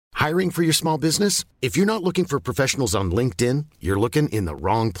Hiring for your small business? If you're not looking for professionals on LinkedIn, you're looking in the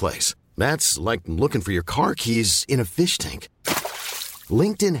wrong place. That's like looking for your car keys in a fish tank.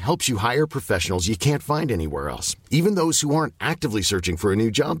 LinkedIn helps you hire professionals you can't find anywhere else, even those who aren't actively searching for a new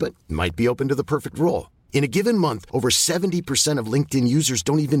job but might be open to the perfect role. In a given month, over 70% of LinkedIn users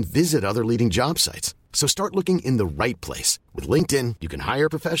don't even visit other leading job sites. So start looking in the right place. With LinkedIn, you can hire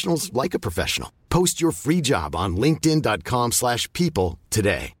professionals like a professional. Post your free job on linkedin.com/people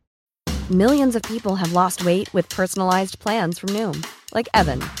today. Millions of people have lost weight with personalized plans from Noom. Like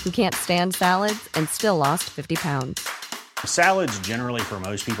Evan, who can't stand salads and still lost 50 pounds. Salads generally for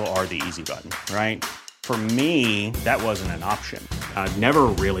most people are the easy button, right? For me, that wasn't an option. I never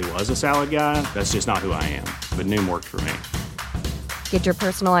really was a salad guy. That's just not who I am. But Noom worked for me. Get your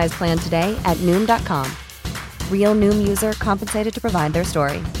personalized plan today at Noom.com. Real Noom user compensated to provide their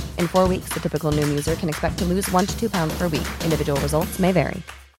story. In 4 weeks, the typical Noom user can expect to lose 1 to 2 pounds per week. Individual results may vary.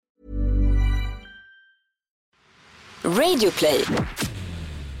 Radio Play.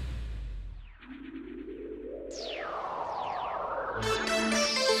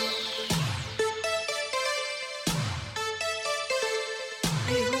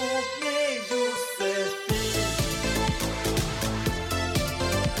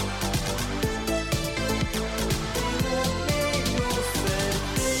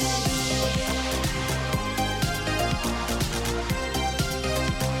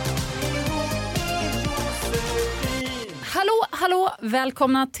 Hallå,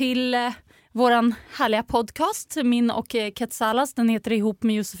 välkomna till våran härliga podcast, min och Ketsalas. Den heter Ihop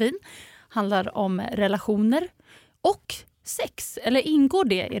med Josefin. Handlar om relationer och sex. Eller ingår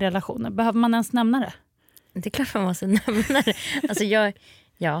det i relationer? Behöver man ens nämna det? Det är klart man måste nämna det. Alltså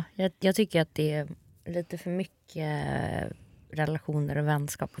jag tycker att det är lite för mycket relationer och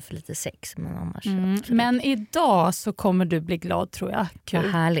vänskap och för lite sex. Men, annars men idag så kommer du bli glad, tror jag. Kul.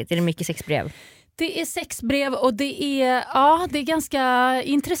 Vad härligt. Är det mycket sexbrev? Det är sexbrev och det är ganska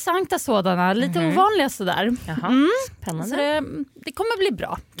intressanta sådana. Lite ovanliga sådär. Jaha, spännande. Så det kommer bli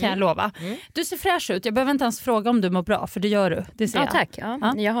bra, kan jag lova. Du ser fräsch ut. Jag behöver inte ens fråga om du mår bra, för det gör du. Det ser jag. Tack.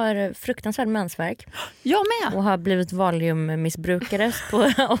 Ja. Jag har fruktansvärd mensvärk. Jag med. Och har blivit valiummissbrukare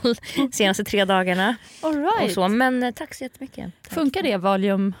på senaste 3 dagarna. All right. Och så. Men tack så jättemycket. Funkar det,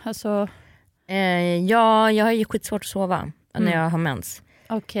 valium? Alltså... Ja, jag har ju skitsvårt att sova när jag har mens.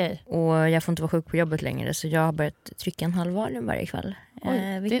 Okej. Och jag får inte vara sjuk på jobbet längre, så jag har börjat trycka en halv valium varje kväll.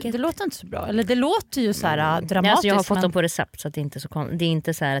 Det låter inte så bra. Eller det låter ju så här dramatiskt. Alltså jag har fått dem på recept, så att det inte är så det är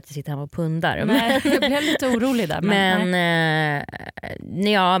inte så här att jag sitter här och pundar. Nej, jag blev lite orolig där. Men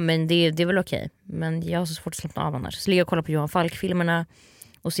det är väl okej. Men jag har så svårt att slappna av annars. Så ligger jag och kollar på Johan Falk-filmerna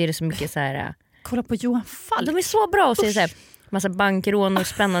och ser det så mycket så här. Kolla på Johan Falk? De är så bra och ser så här massa bankrån och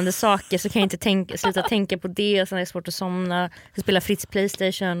spännande saker, så kan jag inte sluta tänka på det, och sen är det svårt att somna. Jag spelar Fritz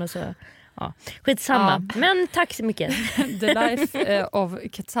Playstation och så. Ja, skitsamma. Ja. Men tack så mycket. The life of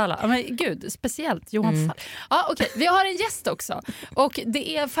Ketsala. Ja, men gud, speciellt Johan Falk. Ja, okej. Vi har en gäst också. Och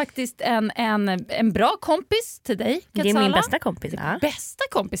det är faktiskt en bra kompis till dig, Ketsala. Det är min bästa kompis. Ja. Bästa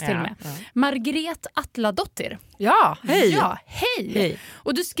kompis till och med. Ja. Margret Atladottir. Ja, hej. Ja, hej.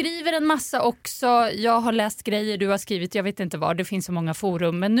 Och du skriver en massa också. Jag har läst grejer du har skrivit. Jag vet inte var. Det finns så många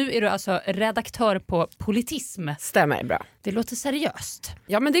forum. Men nu är du alltså redaktör på Politism. Stämmer, bra. Det låter seriöst.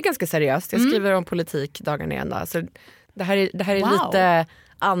 Ja, men det är ganska seriöst. Jag skriver om politik dagarna igen. Så det här är lite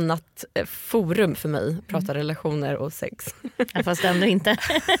annat forum för mig. Prata relationer och sex. Ja, fast ändå inte.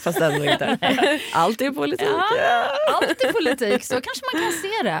 Allt är politik. Ja, allt är politik. Så kanske man kan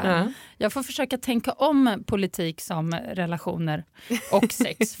se det. Ja. Jag får försöka tänka om politik som relationer och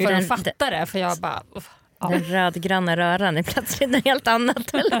sex för att fatta det. För jag bara... Den rödgröna röran är plötsligt något helt annat.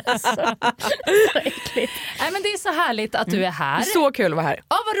 Så äckligt. Nej, men det är så härligt att du är här. Så kul att vara här.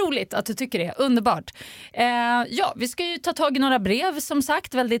 Ja, vad roligt att du tycker det. Underbart. Vi ska ju ta tag i några brev, som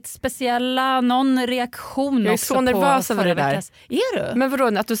sagt. Väldigt speciella. Någon reaktion. Jag är så nervös över det där. Är du? Men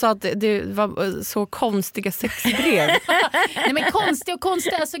vadå, att du sa att det var så konstiga sexbrev? Nej, men konstiga.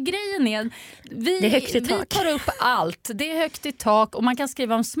 Alltså grejen är, det är högt i tak. Vi tar upp allt. Det är högt i tak. Och man kan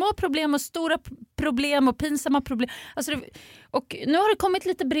skriva om små problem och stora problem och pinsamma problem. Alltså och nu har det kommit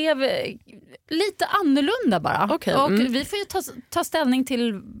lite brev lite annorlunda bara. Okay. Och vi får ju ta ställning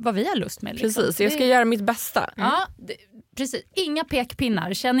till vad vi har lust med. Liksom. Precis, jag ska göra mitt bästa. Ja, precis. Inga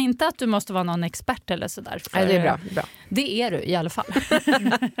pekpinnar. Känn inte att du måste vara någon expert eller sådär. Nej, det är bra. Det är du i alla fall.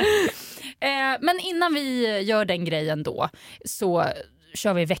 Men innan vi gör den grejen då, så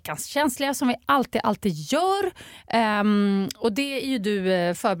kör vi veckans känsliga som vi alltid gör. Och det är ju du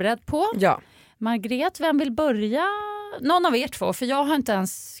förberedd på. Ja. Margret, vem vill börja? någon av er två, för jag har inte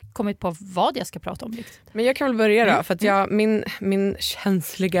ens kommit på vad jag ska prata om. Men jag kan väl börja då, för att min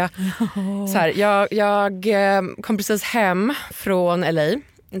känsliga... Så här, jag kom precis hem från LA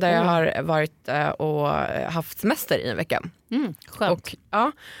där jag har varit och haft semester i en vecka. Skönt.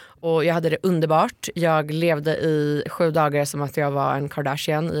 Och jag hade det underbart. Jag levde i 7 dagar som att jag var en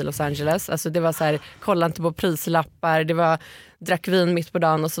Kardashian i Los Angeles. Alltså det var så här, kolla inte på prislappar. Det var drack vin mitt på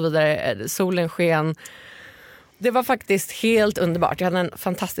dagen och så vidare. Solen sken. Det var faktiskt helt underbart. Jag hade en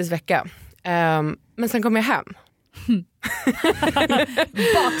fantastisk vecka. Men sen kom jag hem.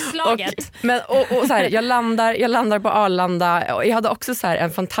 Bakslaget. Och så här, jag landar på Arlanda och jag hade också så här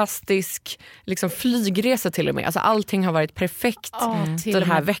en fantastisk liksom flygresa till och med. Alltså allting har varit perfekt den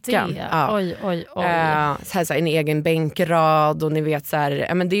här veckan. Ja. Oj. Så här, en egen bänkrad och ni vet så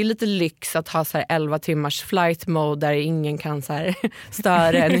här, men det är lite lyx att ha så här 11 timmars flight mode där ingen kan så här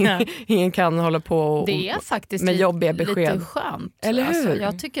störa ingen kan hålla på det är faktiskt med jobbiga besked. Lite skönt. Eller hur? Alltså,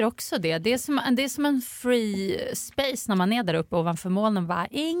 jag tycker också det. Det är som en free space när man är där uppe ovanför molnen. Bara,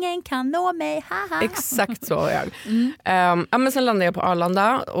 ingen kan nå mig, haha. Exakt så är jag. Men sen landar jag på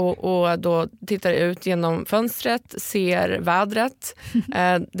Arlanda och då tittar jag ut genom fönstret, ser vädret.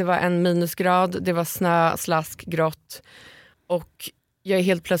 Det var 1 minusgrad, det var snö, slask, grått. Och jag är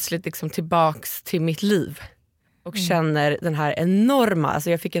helt plötsligt liksom tillbaks till mitt liv. Och känner den här enorma, alltså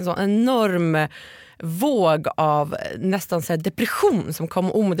jag fick en sån enorm våg av nästan så här depression som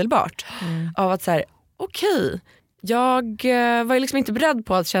kom omedelbart. Av att så här, okej, jag var ju liksom inte beredd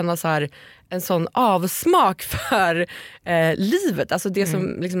på att känna så här en sån avsmak för livet. Alltså det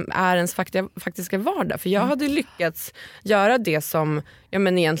som liksom är ens faktiska vardag. För jag hade lyckats göra det som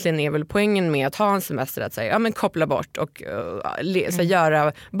men egentligen är väl poängen med att ha en semester. Att säga, men koppla bort och så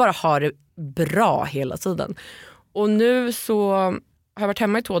göra, bara ha det bra hela tiden. Och nu så har jag varit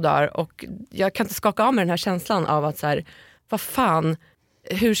hemma i 2 dagar och jag kan inte skaka av mig den här känslan av att så här, vad fan,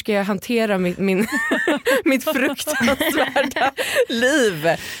 hur ska jag hantera mitt fruktansvärda liv?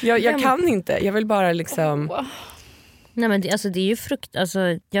 Jag kan inte. Jag vill bara liksom... Nej, men det är ju alltså,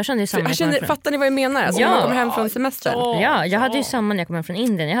 jag kände ju samma. Fattar ni vad jag menar? Alltså, man kommer hem från semestern. Ja, jag hade ju samma när jag kom hem från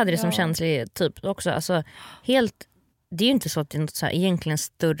Indien. Jag hade det som känslig typ också. Alltså, helt... Det är ju inte så att det är något så här, egentligen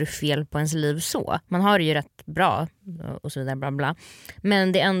större fel på ens liv så. Man har det ju rätt bra och så vidare, bla bla.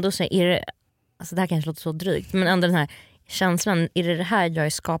 Men det är ändå så här, alltså det här kanske låter så drygt, men ändå den här känslan, är det här jag är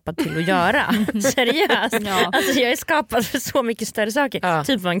skapad till att göra? Seriöst. Alltså jag är skapad för så mycket större saker.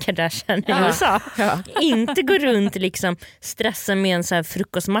 Typ vad en Kardashian i USA. Inte gå runt liksom stressa med en så här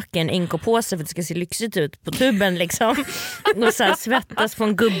frukostmacka, en NK-påse för att det ska se lyxigt ut på tuben liksom. Och så här svettas på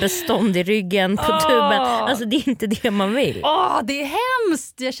en gubbestånd i ryggen på tuben. Alltså det är inte det man vill. Det är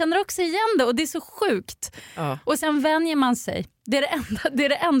hemskt. Jag känner också igen det och det är så sjukt. Och sen vänjer man sig. Det är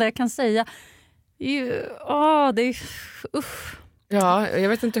det enda jag kan säga. Ja, jag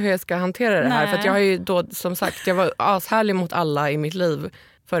vet inte hur jag ska hantera det här. För att jag har ju då, som sagt, jag var ashärlig mot alla i mitt liv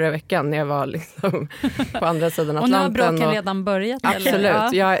förra veckan när jag var liksom på andra sidan Atlanten. Och nu har bråken redan börjat? Absolut,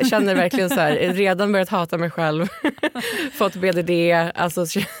 eller? Jag känner verkligen så här, redan börjat hata mig själv. Fått BDD, alltså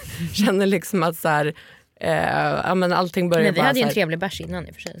känner liksom att så här, men allting börjar. Men vi hade ju en trevlig bärs innan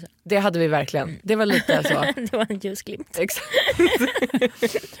i och för sig. Så. Det hade vi verkligen. Det var lite så. Det var en ljusglimt. Exakt.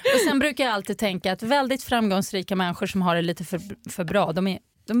 Och sen brukar jag alltid tänka att väldigt framgångsrika människor som har det lite för bra, de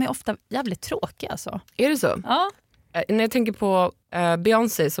är ofta jävligt tråkiga. Alltså. Är det så? Ja. När jag tänker på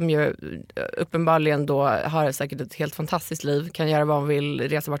Beyoncé som ju uppenbarligen då har säkert ett helt fantastiskt liv, kan göra vad hon vill,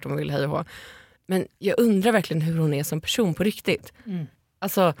 resa vart hon vill, hej och hå. Men jag undrar verkligen hur hon är som person på riktigt.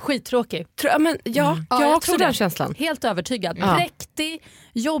 Alltså, skittråkig. Jag har också den känslan. Helt övertygad. Präktig,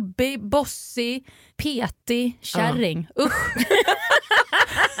 jobbig, bossig, petig, kärring. Usch.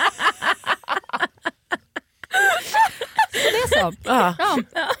 Det är så.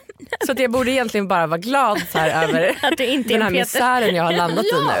 Så att jag borde egentligen bara vara glad så här över att du inte den här misären jag har landat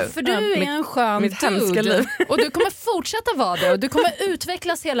i nu. För du är en skön mitt hemska liv. Och du kommer fortsätta vara det. Och du kommer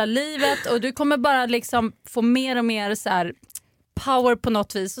utvecklas hela livet. Och du kommer bara liksom få mer och mer så här power på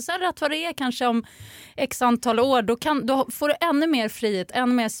något vis. Och sen rätt vad det är kanske om x antal år då får du ännu mer frihet,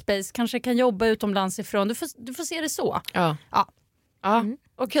 ännu mer space, kanske kan jobba utomlands ifrån. Du får se det så.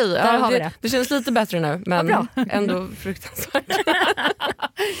 Okej, det känns lite bättre nu, men ändå fruktansvärt.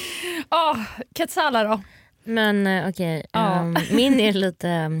 Quetzala då? Men okej, min är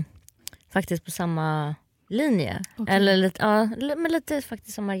lite faktiskt på samma linje. Okay. Eller lite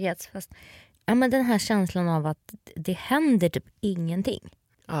faktiskt som Margets, fast men den här känslan av att det händer typ ingenting.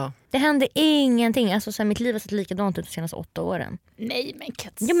 Ja. Det hände ingenting. Alltså, så här, mitt liv har sett likadant ut de senaste 8 åren. Nej men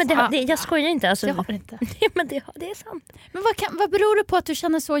Kats. Ja, men jag skojar inte. Alltså, Det har det inte. Ja, men det är sant. Men vad beror det på att du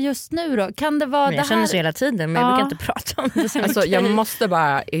känner så just nu då? Kan det vara Men jag det känner här? så hela tiden, men jag brukar inte prata om det så Alltså, mycket. jag måste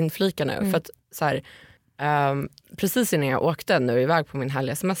bara inflika nu. För att, så här, precis innan jag åkte nu iväg på min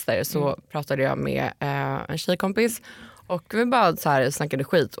härliga semester så pratade jag med en tjejkompis. Och vi bara så här snackade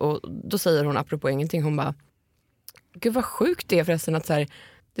skit. Och då säger hon apropå ingenting. Hon bara, gud vad sjukt det är förresten att så här,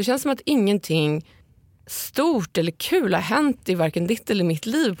 det känns som att ingenting stort eller kul har hänt i varken ditt eller mitt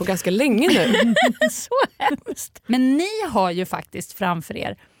liv på ganska länge nu. Så hemskt. Men ni har ju faktiskt framför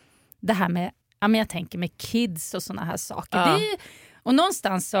er det här med, ja, men jag tänker med kids och såna här saker. Ja. Det är ju, och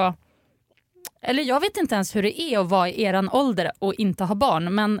någonstans så, eller jag vet inte ens hur det är att vara i eran ålder och inte ha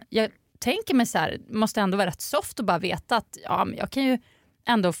barn, men jag tänker mig så här, måste ändå vara rätt soft och bara veta att ja, men jag kan ju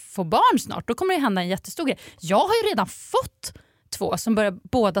ändå få barn snart. Då kommer det hända en jättestor grej. Jag har ju redan fått 2 som börjar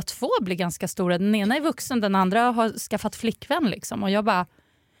båda 2 bli ganska stora. Den ena är vuxen, den andra har skaffat flickvän liksom. Och jag bara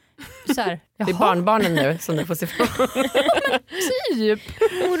så här, Det är barnbarnen nu som du får se fram. typ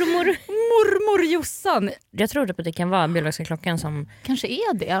mormor Jossan. Jag tror att det kan vara biologiska klockan som Kanske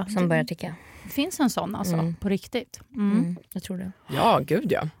är det. som börjar ticka. Det finns en sån alltså, på riktigt. Jag tror det. Ja,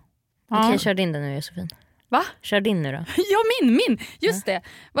 gud ja. Okej, kör din nu Josefin. Va? Kör din nu då. Ja, min. Just det.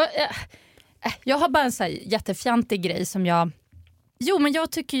 Jag har bara en så här jättefjantig grej som jag... Jo, men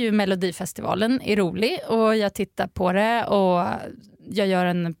jag tycker ju Melodifestivalen är rolig och jag tittar på det och jag gör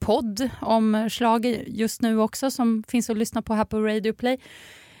en podd om schlager just nu också som finns att lyssna på här på Radio Play.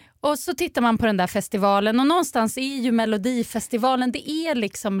 Och så tittar man på den där festivalen och någonstans är ju Melodifestivalen, det är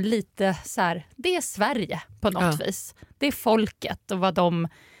liksom lite så här, det är Sverige på något vis. Det är folket och vad de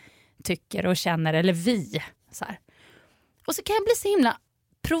tycker och känner, eller vi. Så här. Och så kan jag bli så himla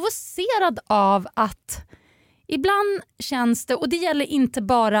provocerad av att ibland känns det, och det gäller inte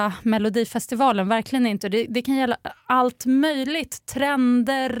bara Melodifestivalen, verkligen inte. Det kan gälla allt möjligt,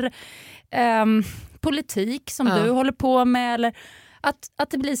 trender, politik som du håller på med, eller att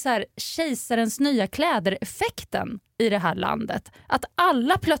det blir så här kejsarens nya kläder-effekten i det här landet. Att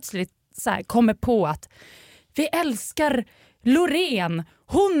alla plötsligt så här kommer på att vi älskar Loreen,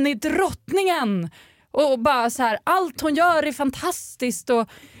 hon är drottningen. Och bara så här, allt hon gör är fantastiskt och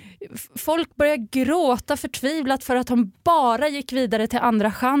folk börjar gråta förtvivlat för att hon bara gick vidare till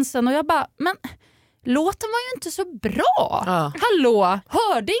andra chansen. Och jag bara, men låten var ju inte så bra. Hallå,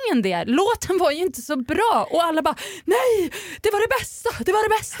 hörde ingen det? Låten var ju inte så bra. Och alla bara, nej, det var det bästa, det var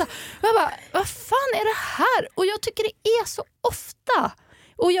det bästa. Och jag bara, vad fan är det här? Och jag tycker det är så ofta.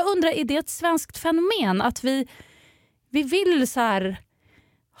 Och jag undrar, är det ett svenskt fenomen? Att vi vill så här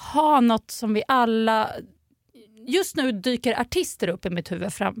ha något som vi alla... Just nu dyker artister upp i mitt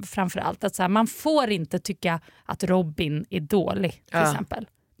huvud framförallt. Att så här, man får inte tycka att Robin är dålig till exempel.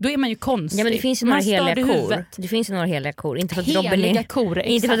 Då är man ju konstig. Ja, men det finns ju några heliga kor. Det finns ju några heliga kor. Inte för att Robin är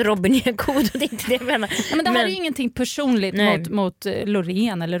kor. Det är inte det jag menar. Ja, men det här är ju ingenting personligt mot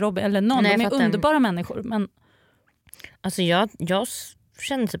Loreen eller Robin eller någon. Nej, de är underbara människor. Men... Alltså jag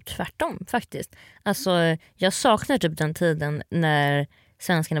känner typ tvärtom faktiskt. Alltså jag saknar typ den tiden när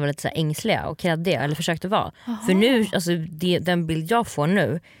svenskarna var lite så här ängsliga och kreddiga eller försökte vara. För nu, alltså den bild jag får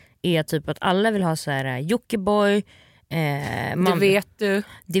nu är typ att alla vill ha så här Jockiboi.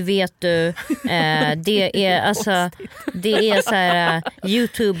 Det vet du. Det är alltså det är så här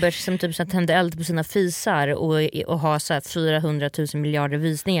YouTubers som typ så tände eld på sina fisar och har så här 400 000 miljarder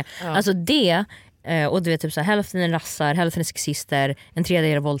visningar. Alltså det. Och du vet typ så här, hälften är rassar, hälften är sexister, en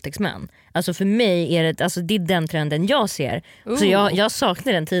tredjedel är våldtäktsmän. Alltså för mig är det, alltså det är den trenden jag ser. Så jag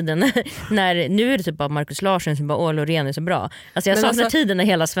saknar den tiden när nu är det typ bara Markus Larsson som bara Loreen är så bra. Alltså jag saknar tiden när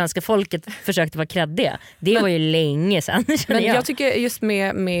hela svenska folket försökte vara kreddiga. Det var ju länge sedan. Men jag tycker just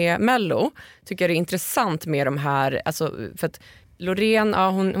med Mello tycker jag det är intressant med de här, alltså för att Loreen,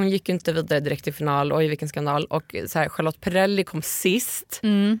 hon gick ju inte vidare direkt till final. Oj, vilken skandal. Och så här, Charlotte Perrelli kom sist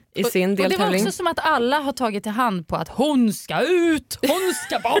i sin deltävling. Och det var också som att alla har tagit i hand på att hon ska ut, hon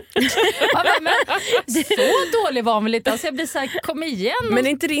ska bort. Men, så dålig var hon väl inte. Alltså jag blir så här, kom igen. Men är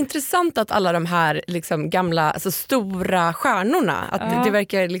inte det intressant att alla de här liksom, gamla, alltså, stora stjärnorna, att det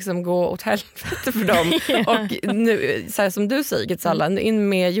verkar liksom gå åt helvete för dem. Och nu, så här, som du säger, Getsalla, in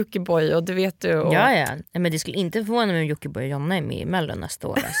med Jockiboi och det vet du. Och... Ja, men det skulle inte förvåna mig om Jockiboi och Jonna är med i Mello nästa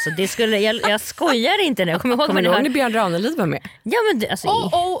år. Så det skulle, jag skojar inte nu. Kommer du ihåg när Björn Ranelid var med? Ja, men det, alltså,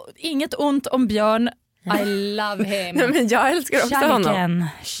 inget ont om Björn. I love him. Nej, men jag älskar också honom.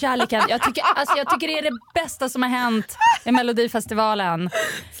 Kärleken. Jag tycker det är det bästa som har hänt i Melodifestivalen.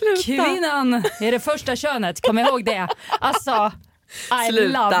 Sluta. Kvinnan är det första könet. Kom ihåg det. Alltså, I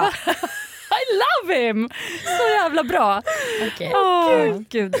love Vim. Så jävla bra. Okej.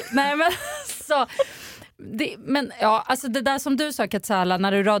 Gud. Nej men så... Men ja, alltså det där som du sa Katsala,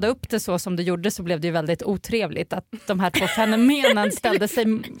 när du radade upp det så som du gjorde så blev det ju väldigt otrevligt att de här två fenomenen ställde sig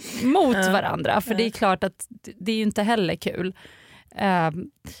mot varandra. För det är klart att det är ju inte heller kul.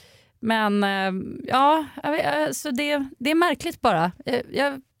 Men ja, så det är märkligt bara.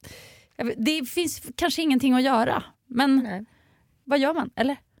 Det finns kanske ingenting att göra. Men vad gör man,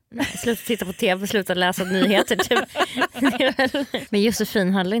 eller? Sluta titta på tv, sluta läsa nyheter typ. Men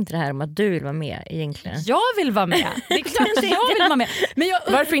Josefin, handlar inte det här om att du vill vara med egentligen? Jag vill vara med. Det är klart att jag vill vara med. Men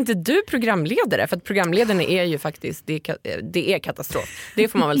varför inte du programledare? För att programledaren är ju faktiskt det är katastrof. Det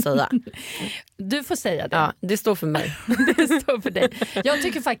får man väl säga. Du får säga det. Ja, det står för mig. Det står för dig. Jag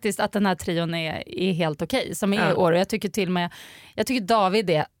tycker faktiskt att den här trion är helt okej som är i år. Och jag tycker till och med David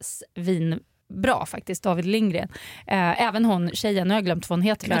är bra faktiskt, David Lindgren. Även hon tjejen, nu har jag glömt vad hon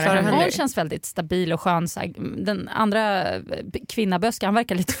heter. Hon känns väldigt stabil och skön. Den andra kvinnaböskan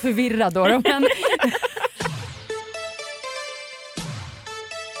verkar lite förvirrad då. Men...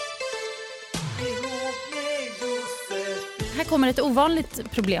 Här kommer ett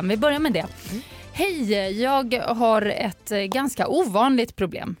ovanligt problem. Vi börjar med det. Hej, jag har ett ganska ovanligt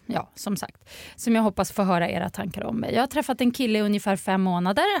problem, som sagt, som jag hoppas få höra era tankar om. Jag har träffat en kille i ungefär 5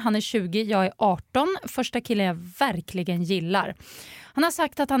 månader, han är 20, jag är 18, första killen jag verkligen gillar. Han har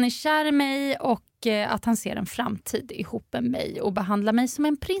sagt att han är kär i mig och att han ser en framtid ihop med mig och behandlar mig som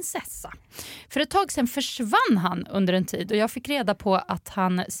en prinsessa. För ett tag sedan försvann han under en tid och jag fick reda på att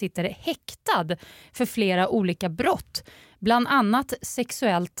han sitter häktad för flera olika brott. Bland annat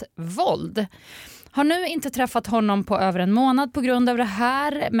sexuellt våld. Har nu inte träffat honom på över en månad på grund av det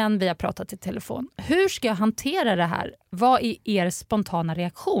här, men vi har pratat i telefon. Hur ska jag hantera det här? Vad är er spontana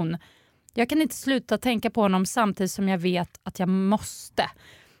reaktion? Jag kan inte sluta tänka på honom samtidigt som jag vet att jag måste.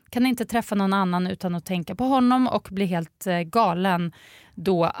 Kan inte träffa någon annan utan att tänka på honom och bli helt galen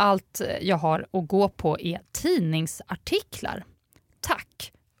då allt jag har att gå på är tidningsartiklar.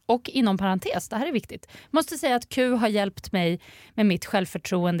 Tack! Och inom parentes, det här är viktigt. Måste säga att Q har hjälpt mig med mitt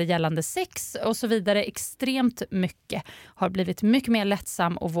självförtroende gällande sex och så vidare extremt mycket. Har blivit mycket mer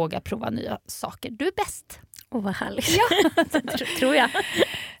lättsam och vågar prova nya saker. Du är bäst. Vad härligt. Ja, tror jag.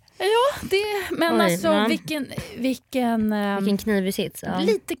 Ja, men alltså vilken knivig sits. Ja.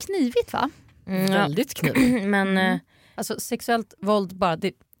 Lite knivigt va? Väldigt knivigt. Men alltså sexuellt våld bara,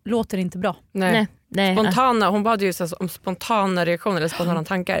 det låter inte bra. Nej. Spontana, hon bad ju om spontana reaktioner eller spontana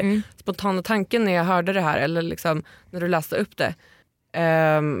tankar. Spontana tanken när jag hörde det här eller liksom när du läste upp det.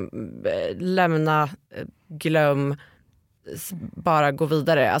 Lämna, glöm, bara gå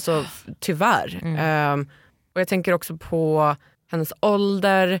vidare. Alltså tyvärr. Och jag tänker också på hennes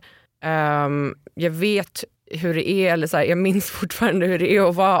ålder. Jag vet hur det är, eller så här, jag minns fortfarande hur det är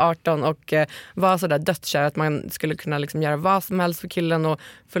att vara 18 och vara så där dödskär att man skulle kunna liksom göra vad som helst för killen och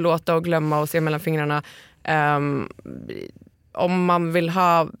förlåta och glömma och se mellan fingrarna. Om man vill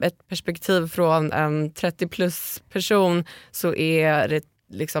ha ett perspektiv från en 30 plus person så är det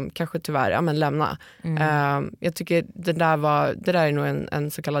liksom kanske tyvärr lämna. Jag tycker det där är nog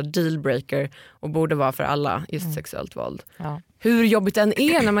en så kallad dealbreaker och borde vara för alla just sexuellt våld. Ja. Hur jobbigt den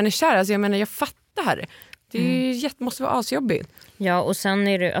är när man är kär, alltså jag menar jag fattar. Det måste vara asjobbigt. Ja, och sen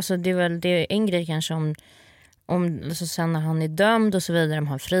är det, alltså det är en grej kanske om alltså sen när han är dömd och så vidare, om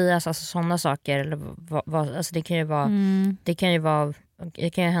han frias, alltså sådana saker eller alltså det kan ju vara det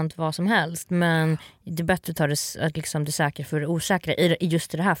kan ju ha hänt vad som helst, men det är bättre att ta det, liksom det säkra för det osäkra i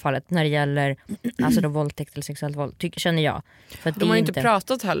just i det här fallet när det gäller alltså då våldtäkt eller sexuellt våld, känner jag. För att de har inte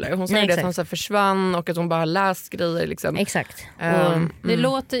pratat heller. Hon säger att han så försvann och att hon bara har läst grejer liksom. Exakt. Det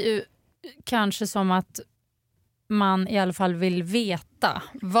låter ju kanske som att man i alla fall vill veta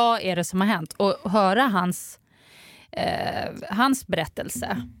vad är det som har hänt och höra hans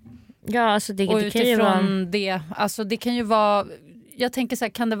berättelse. Ja, alltså det utifrån kan ju vara det, alltså det kan ju vara, jag tänker så här,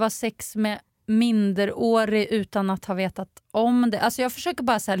 kan det vara sex med minderårig utan att ha vetat om det? Alltså jag försöker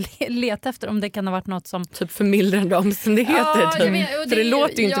bara så här leta efter om det kan ha varit något som typ förmildrande omständigheter för det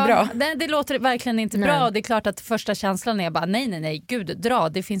låter ju inte bra. Det låter verkligen inte bra. Det är klart att första känslan är bara nej gud dra,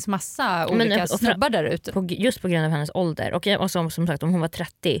 det finns massa olika snubbar där ute. Just på grund av hennes ålder och som sagt om hon var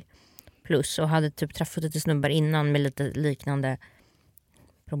 30 plus och hade typ träffat lite snubbar innan med lite liknande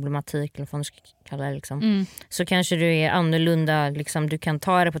problematik eller vad man ska kalla det liksom. Så kanske du är annorlunda liksom, du kan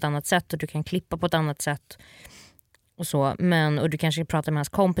ta det på ett annat sätt och du kan klippa på ett annat sätt och så, och du kanske pratar med hans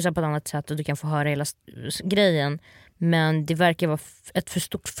kompisar på ett annat sätt och du kan få höra hela grejen, men det verkar vara ett för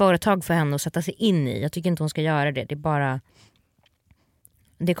stort företag för henne att sätta sig in i. Jag tycker inte hon ska göra det. Det är bara,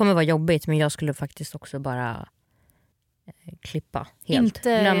 det kommer vara jobbigt, men jag skulle faktiskt också bara klippa helt.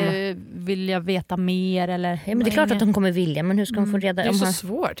 Inte vill jag veta mer eller... Ja, men det är klart att hon kommer vilja, men hur ska hon få reda... Det är så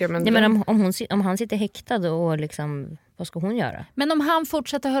svårt. Om han sitter häktad och liksom, vad ska hon göra? Men om han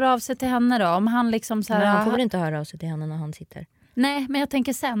fortsätter höra av sig till henne då? Om han liksom så här... Men han får väl inte höra av sig till henne när han sitter? Nej, men jag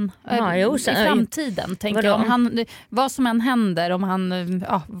tänker sen. Ja, i framtiden. Tänker jag, om han, vad som än händer, om han...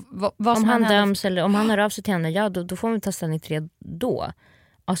 Ja, vad om han döms händer. eller om han hör av sig till henne, ja då får vi ta ställning till det då.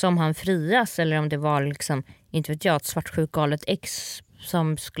 Alltså om han frias eller om det var liksom, inte vet jag, ett svartsjukgalet ex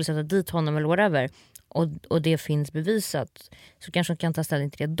som skulle sätta dit honom eller whatever. Och det finns bevisat, så kanske hon kan ta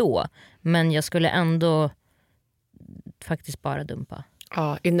ställning till det då. Men jag skulle ändå faktiskt bara dumpa.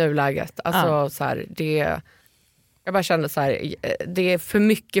 Ja, i nuläget. Alltså så här, jag bara kände så här, det är för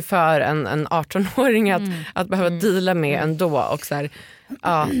mycket för en 18-åring att behöva deala med ändå. Och så här,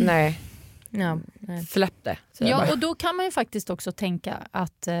 nej. Ja, släpp det. Ja, och då kan man ju faktiskt också tänka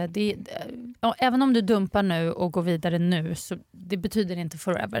att även om du dumpar nu och går vidare nu, så det betyder inte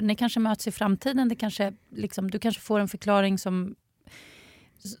forever. Ni kanske möts i framtiden, det kanske, liksom, du kanske får en förklaring som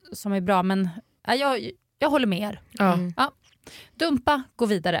är bra, men jag håller med er. Ja. Dumpa, gå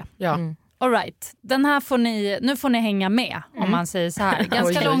vidare. Ja. All right. Den här nu får ni hänga med, om man säger så här.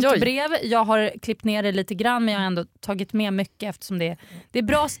 Ganska långt brev. Jag har klippt ner det lite grann, men jag har ändå tagit med mycket eftersom det är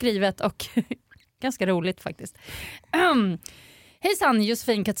bra skrivet och ganska roligt faktiskt. Hejsan,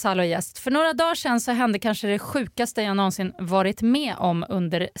 Josefin Katsalo gäst. För några dagar sedan så hände kanske det sjukaste jag någonsin varit med om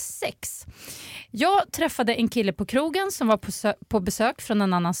under sex. Jag träffade en kille på krogen som var på besök från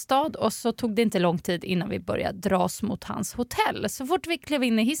en annan stad, och så tog det inte lång tid innan vi började dras mot hans hotell. Så fort vi klev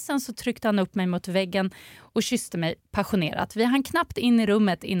in i hissen så tryckte han upp mig mot väggen och kysste mig passionerat. Vi hann knappt in i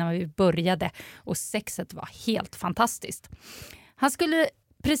rummet innan vi började, och sexet var helt fantastiskt. Han skulle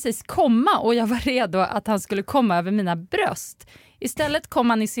precis komma och jag var redo att han skulle komma över mina bröst. Istället kom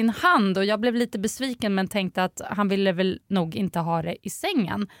han i sin hand och jag blev lite besviken, men tänkte att han ville väl nog inte ha det i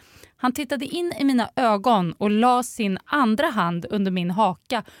sängen. Han tittade in i mina ögon och la sin andra hand under min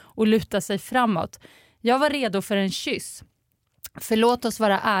haka och lutade sig framåt. Jag var redo för en kyss. För låt oss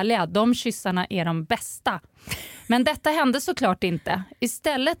vara ärliga, de kyssarna är de bästa. Men detta hände såklart inte.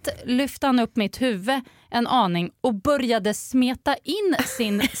 Istället lyfte han upp mitt huvud en aning och började smeta in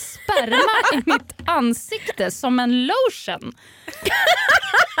sin sperma i mitt ansikte som en lotion.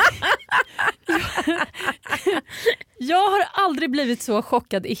 Jag har aldrig blivit så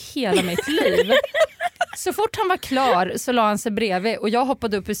chockad i hela mitt liv. Så fort han var klar så la han sig bredvid och jag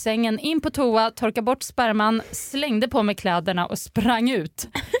hoppade upp ur sängen, in på toa, torkade bort sperman, slängde på mig kläderna och sprang ut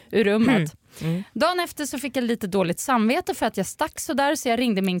ur rummet. Dagen efter så fick jag lite dåligt samvete för att jag stack så där, så jag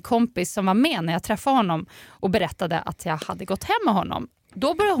ringde min kompis som var med när jag träffade honom och berättade att jag hade gått hem med honom.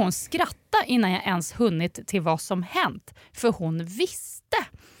 Då började hon skratta innan jag ens hunnit till vad som hänt, för hon visste.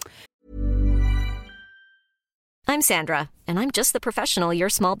 I'm Sandra, and I'm just the professional your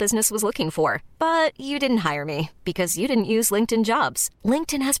small business was looking for. But you didn't hire me because you didn't use LinkedIn Jobs.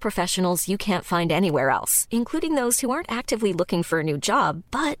 LinkedIn has professionals you can't find anywhere else, including those who aren't actively looking for a new job,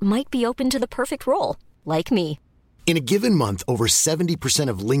 but might be open to the perfect role, like me. In a given month, over 70%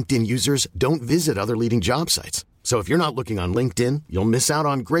 of LinkedIn users don't visit other leading job sites. So if you're not looking on LinkedIn, you'll miss out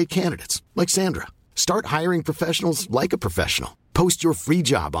on great candidates like Sandra. Start hiring professionals like a professional. Post your free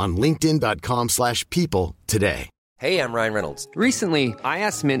job on linkedin.com/people today. Hey, I'm Ryan Reynolds. Recently, I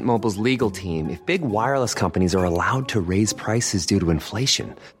asked Mint Mobile's legal team if big wireless companies are allowed to raise prices due to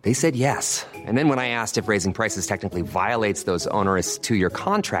inflation. They said yes. And then when I asked if raising prices technically violates those onerous two-year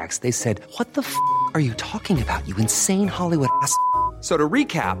contracts, they said, "What the f*** are you talking about, you insane Hollywood ass?" So to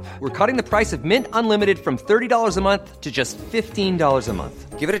recap, we're cutting the price of Mint Unlimited from $30 a month to just $15 a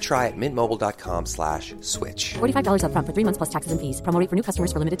month. Give it a try at mintmobile.com/switch. $45 up front for 3 months plus taxes and fees. Promo rate for new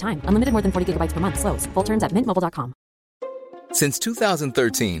customers for limited time. Unlimited more than 40 gigabytes per month. Slows full terms at mintmobile.com. Since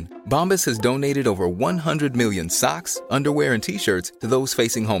 2013, Bombas has donated over 100 million socks, underwear, and T-shirts to those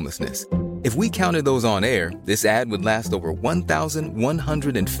facing homelessness. If we counted those on air, this ad would last over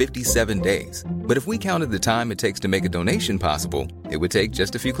 1,157 days. But if we counted the time it takes to make a donation possible, it would take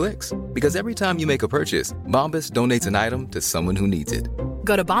just a few clicks. Because every time you make a purchase, Bombas donates an item to someone who needs it.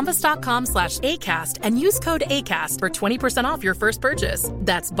 Go to bombas.com/ACAST and use code ACAST for 20% off your first purchase.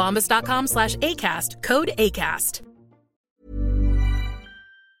 That's bombas.com/ACAST, code ACAST.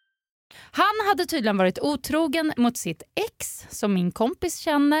 Han hade tydligen varit otrogen mot sitt ex, som min kompis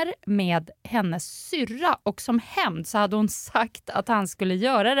känner, med hennes syrra, och som hämnd så hade hon sagt att han skulle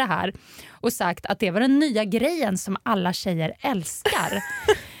göra det här och sagt att det var den nya grejen som alla tjejer älskar.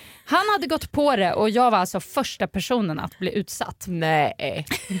 Han hade gått på det och jag var alltså första personen att bli utsatt. Nej.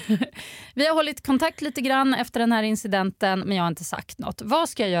 Vi har hållit kontakt lite grann efter den här incidenten, men jag har inte sagt något. Vad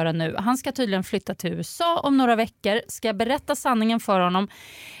ska jag göra nu? Han ska tydligen flytta till USA om några veckor. Ska jag berätta sanningen för honom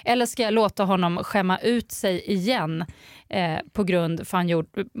eller ska jag låta honom skämma ut sig igen på grund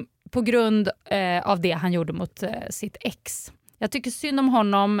av det han gjorde mot sitt ex? Jag tycker synd om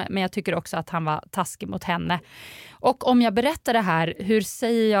honom, men jag tycker också att han var taskig mot henne. Och om jag berättar det här, hur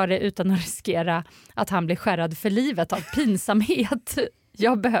säger jag det utan att riskera att han blir skärrad för livet av pinsamhet?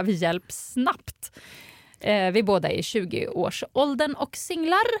 Jag behöver hjälp snabbt. Vi båda är i 20-årsåldern och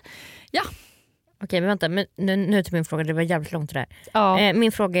singlar. Ja. Okej, men vänta. Men nu till min fråga. Det var jävligt långt det där. Ja.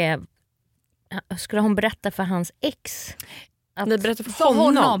 Min fråga är, skulle hon berätta för hans ex? Ni berättar för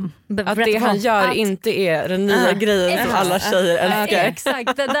honom att det han gör inte är den nya grejen som alla tjejer älskar.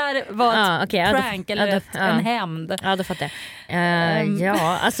 Exakt, det där var ett prank eller en hämnd. Ja, då fattar jag.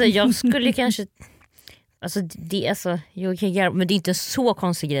 Ja, alltså jag skulle kanske... Alltså det är så... Men det är inte en så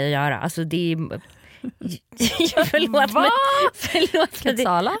konstig grej att göra. Alltså det är... Förlåt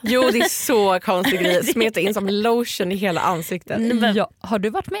Katsala? Jo, det är så konstig grej. Smeta in som lotion i hela ansiktet. Ja, har du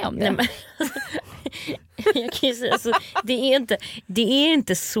varit med om det? Nej, jag kan ju säga, alltså, det är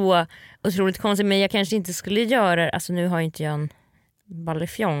inte så otroligt konstigt, men jag kanske inte skulle göra, alltså nu har inte jag en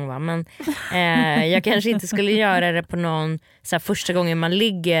ballefjong va, men jag kanske inte skulle göra det på någon så här, första gången man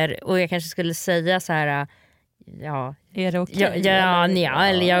ligger, och jag kanske skulle säga så här, ja, är det okej?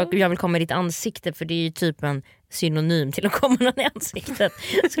 Eller jag vill komma i ditt ansikte, för det är ju typ en synonym till att komma någon i ansiktet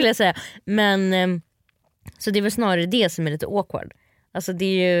skulle jag säga, men så det är väl snarare det som är lite awkward. Alltså det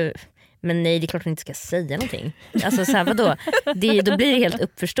är ju... Men nej, det är klart hon inte ska säga någonting. Alltså så här, vadå? Då blir det helt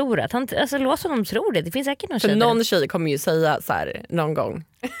uppförstorat. Alltså låt honom tro det. Det finns säkert någon tjej. För någon tjej kommer ju säga så här någon gång.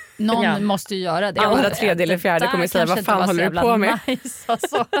 Någon måste ju göra det. Andra, tredje eller fjärde kommer säga, vad fan håller du på med? Nice,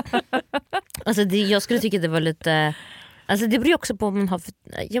 alltså. Alltså jag skulle tycka att det var lite... Alltså det beror också på om man har...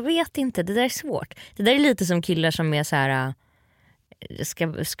 Jag vet inte, det där är svårt. Det där är lite som killar som är så här...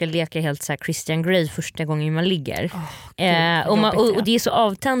 Ska leka helt så här Christian Grey första gången man ligger. Och det är så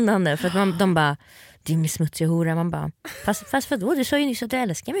avtändande för att de bara, det är min smutsiga hora. Man bara, fast vadå? Du sa ju nyss att du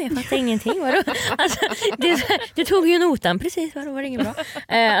älskar mig. Jag fattar ingenting. Alltså, det tog ju notan. Precis, vadå, var det inget bra?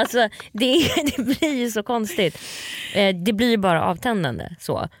 Alltså, det blir ju så konstigt. Det blir ju bara avtändande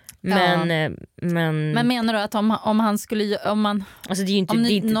så. Men menar du att om han skulle, om alltså det är ju inte,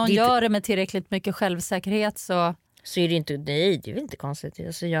 om någon gör det med tillräckligt mycket självsäkerhet så är det inte, nej, det är inte konstigt.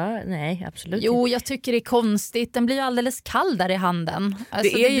 Alltså nej, absolut. Jo, jag tycker det är konstigt. Den blir ju alldeles kall där i handen.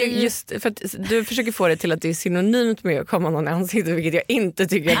 Alltså, det är ju just för att du försöker få det till att det är synonymt med att komma någon i ansiktet, vilket jag inte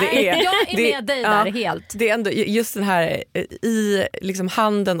tycker att det är. Jag är med dig där helt. Det är ändå just den här i liksom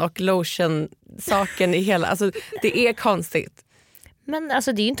handen och lotion saken i hela, alltså det är konstigt. Men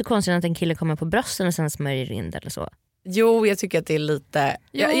alltså det är ju inte konstigt att en kille kommer på brösten och sen smörjer in det eller så. Jo, jag tycker att det är lite...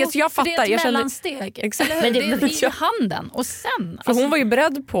 Jag fattar. Det är ett mellansteg. Exakt. Men det är i handen. Och sen... För hon var ju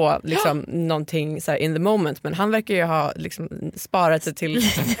beredd på liksom, någonting så här, in the moment. Men han verkar ju ha liksom, sparat sig till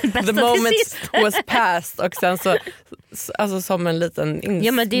the moment was past. Och sen så alltså, som en liten...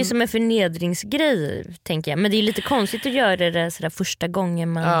 Ja, men det är som en förnedringsgrej, tänker jag. Men det är lite konstigt att göra det så där första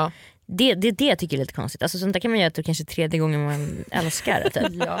gången man... Ja. Det jag tycker är lite konstigt. Alltså sånt där kan man göra kanske 3:e gången man älskar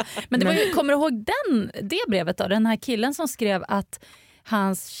typ. Ja. Men det var ju, kommer du ihåg det brevet då? Den här killen som skrev att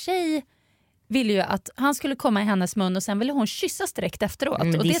hans tjej ville ju att han skulle komma i hennes mun och sen ville hon kyssas direkt efteråt.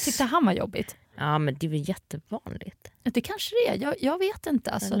 Och det tyckte han var jobbigt. Ja, men det är väl jättevanligt. Det kanske det är. Jag vet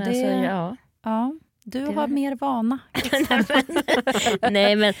inte. Alltså, alltså, ja. Du har mer vana.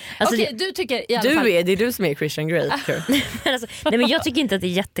 Nej, men alltså, okej, du tycker i alla fall... det är du som är Christian Grey. Alltså, nej, men jag tycker inte att det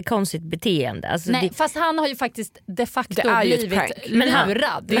är jättekonstigt beteende. Alltså, nej, fast han har ju faktiskt de facto blivit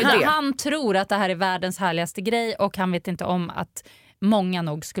lurad. Han tror att det här är världens härligaste grej och han vet inte om att många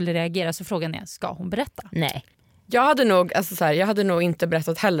nog skulle reagera. Så frågan är, ska hon berätta? Nej. Jag hade nog inte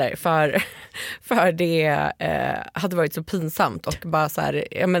berättat heller för det hade varit så pinsamt och bara så här,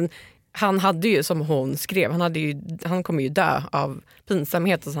 ja, men han hade ju, som hon skrev, han kommer ju dö av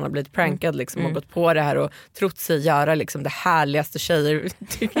pinsamhet och så han har blivit prankad liksom, och gått på det här och trott sig göra liksom, det härligaste tjejer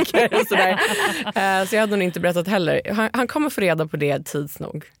tycker och sådär. Så jag hade nog inte berättat heller. Han kommer få reda på det tids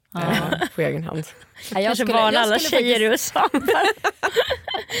nog. På egen hand. Jag skulle alla tjejer i USA.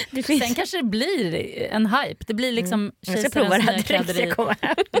 Sen kanske det blir en hype. Det blir liksom tjejsernas nya kläder i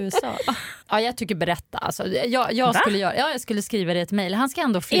USA. Ja, jag tycker berätta. Alltså, jag skulle skriva det i ett mejl. Han ska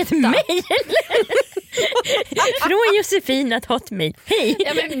ändå flytta. Ett mejl? Från Josefin@hotmail. Hej!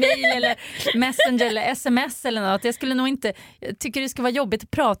 Ja, men mail eller messenger eller sms eller något. Jag skulle nog inte, jag tycker det ska vara jobbigt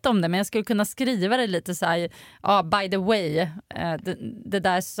att prata om det, men jag skulle kunna skriva det lite så här, ja, by the way, det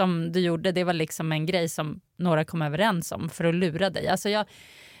där som du gjorde, det var liksom en grej som några kom överens om för att lura dig. Alltså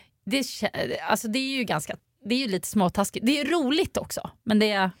det är ju ganska, det är ju lite småtaskigt. Det är ju roligt också, men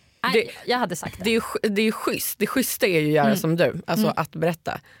det är... Nej, jag hade sagt det. Det är ju schysst. Det schyssta är ju att göra som du. Alltså att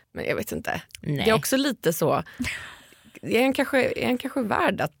berätta. Men jag vet inte. Nej. Det är också lite så. Är han kanske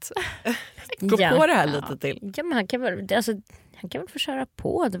värd att gå på det här lite till? Ja, men han kan väl få köra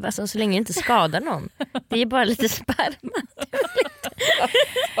på det. Alltså, så länge det inte skadar någon. Det är bara lite sperma.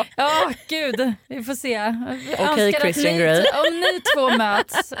 Ja, gud. Vi får se. Okej, Christian Grey. Om ni två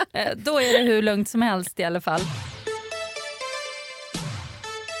möts, då är det hur lugnt som helst i alla fall.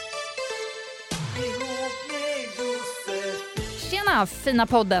 Tjena, fina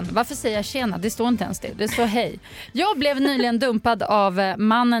podden. Varför säger jag tjena? Det står inte ens det. Det står hej. Jag blev nyligen dumpad av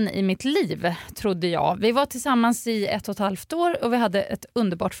mannen i mitt liv, trodde jag. Vi var tillsammans i 1,5 år och vi hade ett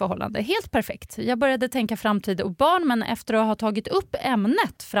underbart förhållande. Helt perfekt. Jag började tänka framtid och barn, men efter att ha tagit upp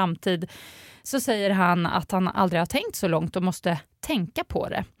ämnet framtid så säger han att han aldrig har tänkt så långt och måste tänka på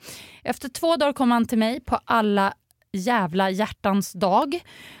det. Efter 2 dagar kom han till mig på alla jävla hjärtans dag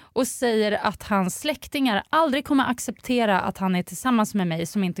och säger att hans släktingar aldrig kommer acceptera att han är tillsammans med mig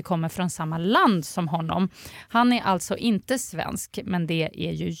som inte kommer från samma land som honom. Han är alltså inte svensk, men det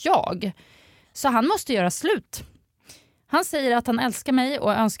är ju jag. Så han måste göra slut. Han säger att han älskar mig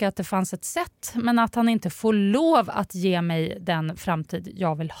och önskar att det fanns ett sätt, men att han inte får lov att ge mig den framtid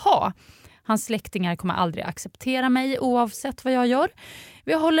jag vill ha. Hans släktingar kommer aldrig acceptera mig oavsett vad jag gör.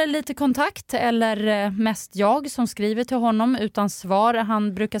 Vi håller lite kontakt, eller mest jag som skriver till honom utan svar.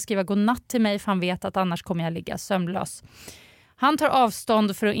 Han brukar skriva godnatt till mig för han vet att annars kommer jag ligga sömnlös. Han tar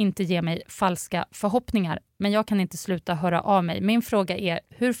avstånd för att inte ge mig falska förhoppningar, men jag kan inte sluta höra av mig. Min fråga är,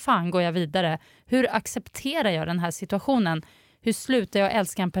 hur fan går jag vidare? Hur accepterar jag den här situationen? Hur slutar jag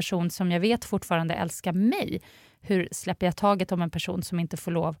älska en person som jag vet fortfarande älskar mig? Hur släpper jag taget om en person som inte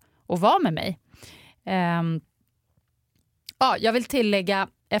får lov att vara med mig? Jag vill tillägga,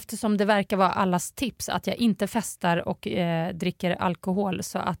 eftersom det verkar vara allas tips att jag inte festar och dricker alkohol,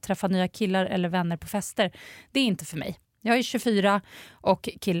 så att träffa nya killar eller vänner på fester, det är inte för mig. Jag är 24 och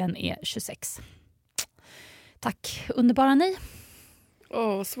killen är 26. Tack, underbara ni.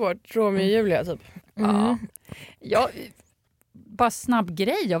 Svårt. Romeo och Julia typ. Ja, bara snabb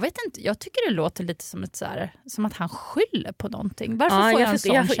grej. Jag vet inte. Jag tycker det låter lite som ett så här, som att han skyller på någonting. Varför får jag en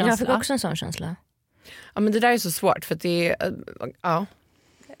sån känsla? Jag fick också en sån känsla. Ja, men det där är så svårt för att det är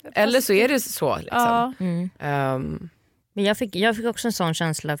eller så är det så liksom. Men jag fick också en sån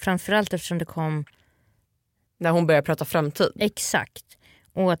känsla, framförallt eftersom det kom när hon började prata framtid. Exakt.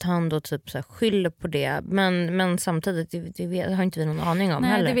 Och att han då typ så här skyller på det. Men samtidigt, det har inte vi någon aning om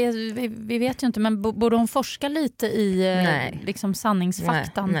heller. Vi vet ju inte, men borde hon forska lite i liksom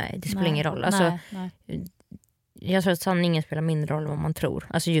sanningsfaktan? Nej, det spelar ingen roll. Alltså, jag tror att sanningen spelar mindre roll än vad man tror.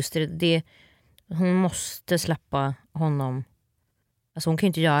 Alltså just det, hon måste släppa honom. Alltså hon kan ju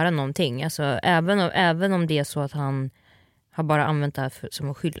inte göra någonting. Alltså, även om det är så att han har bara använt det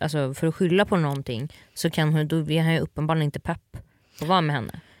här för att skylla på någonting, så kan hon, då är han ju uppenbarligen inte pepp att vara med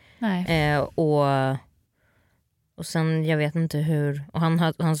henne. Nej. Och sen jag vet inte hur, och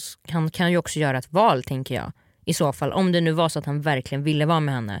han kan ju också göra ett val, tänker jag. I så fall, om det nu var så att han verkligen ville vara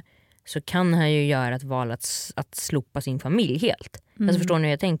med henne, så kan han ju göra ett val att slopa sin familj helt. Alltså förstår ni hur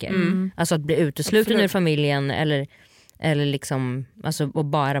jag tänker? Alltså att bli utesluten ur familjen eller liksom, alltså att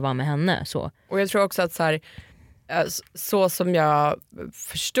bara vara med henne så. Och jag tror också att så som jag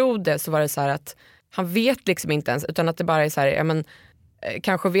förstod det, så var det så här att han vet liksom inte ens, utan att det bara är så här,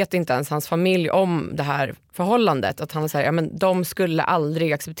 kanske vet inte ens hans familj om det här förhållandet, att han säger, de skulle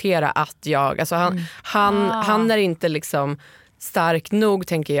aldrig acceptera att jag, alltså han är inte liksom stark nog,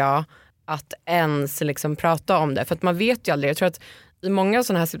 tänker jag, att ens liksom prata om det, för att man vet ju aldrig. Jag tror att i många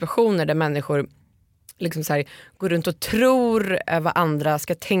sådana här situationer där människor liksom så här, går runt och tror vad andra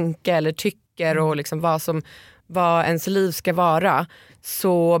ska tänka eller tycker och liksom vad ens liv ska vara,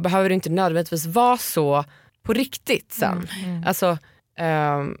 så behöver det inte nödvändigtvis vara så på riktigt sen. Alltså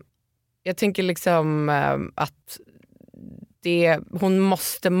jag tänker liksom att hon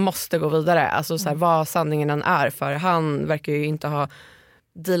måste gå vidare, alltså så här, vad sanningen än är, för han verkar ju inte ha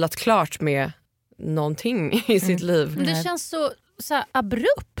dealat klart med någonting i sitt liv. Men det känns så här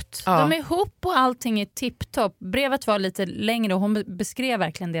abrupt. Ja. De är ihop och allting är tipptopp. Brevet var lite längre och hon beskrev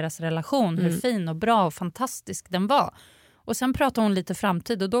verkligen deras relation, hur fin och bra och fantastisk den var. Och sen pratade hon lite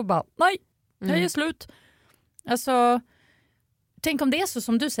framtid och då bara, nej, jag är slut. Alltså, tänk om det är så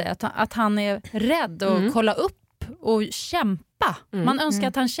som du säger, att han är rädd att kolla upp och kämpa. Man önskar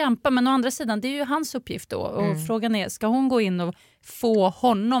att han kämpar, men å andra sidan, det är ju hans uppgift då. Och frågan är, ska hon gå in och få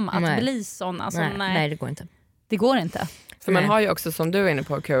honom att bli sån? Alltså, nej, det går inte. Det går inte. För man har ju också, som du är inne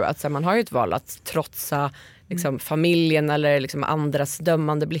på, Q, att så, man har ju ett val att trotsa liksom, familjen eller liksom, andras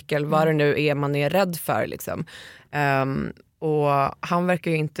dömande blickar eller vad det nu är man är rädd för. Liksom. Och han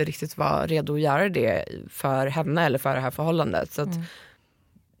verkar ju inte riktigt vara redo att göra det för henne eller för det här förhållandet. Så att,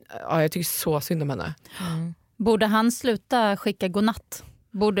 jag tycker så synd om henne. Borde han sluta skicka godnatt?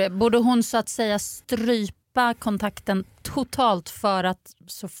 Borde hon så att säga strypa kontakten totalt för att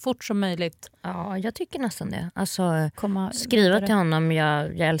så fort som möjligt? Ja, jag tycker nästan det. Alltså, skriva till honom,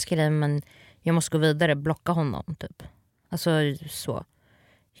 jag älskar dig men jag måste gå vidare, blocka honom typ. Alltså så.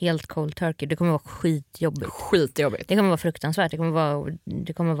 Helt cold turkey. Det kommer vara skitjobbigt. Det kommer vara fruktansvärt. Det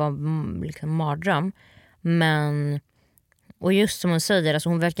kommer vara liksom mardröm. Men, och just som hon säger, alltså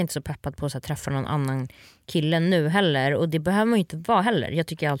hon verkar inte så peppad på att träffa någon annan kille nu heller. Och det behöver man ju inte vara heller. Jag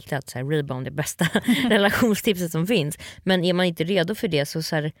tycker alltid att så här, rebound är bästa relationstipset som finns. Men är man inte redo för det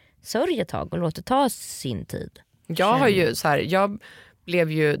så här, sörj ett tag och låt det ta sin tid. Jag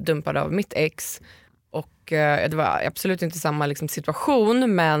blev ju dumpad av mitt ex. Och det var absolut inte samma liksom,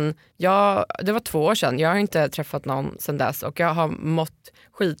 situation, men det var 2 år sedan. Jag har inte träffat någon sedan dess och jag har mått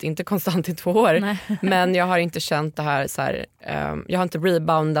skit, inte konstant i 2 år. Men jag har inte känt det här, så här jag har inte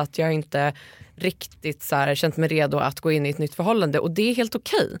reboundat, jag har inte riktigt så här, känt mig redo att gå in i ett nytt förhållande och det är helt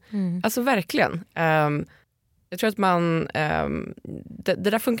okej. Alltså verkligen. Jag tror att man det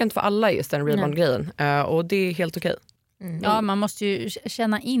där funkar inte för alla, just den rebound-grejen, och det är helt okej. Ja, man måste ju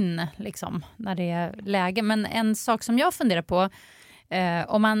känna in liksom, när det är läge. Men en sak som jag funderar på,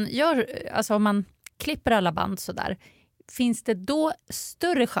 om man klipper alla band så där, finns det då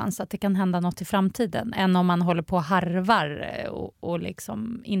större chans att det kan hända något i framtiden än om man håller på och harvar och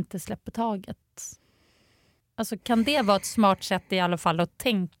liksom inte släpper taget? Alltså kan det vara ett smart sätt i alla fall att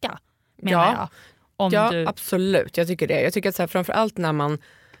tänka, menar jag? Absolut. Jag tycker det. Jag tycker att så här, framförallt när man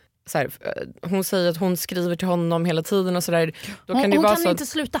så här, hon säger att hon skriver till honom hela tiden och sådär. Hon kan inte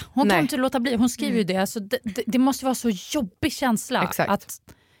sluta. Hon kan inte låta bli. Hon skriver ju det. Alltså, det måste vara så jobbig känsla. Exakt.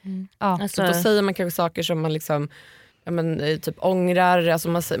 Alltså, då säger man kanske saker som man liksom typ ångrar. Alltså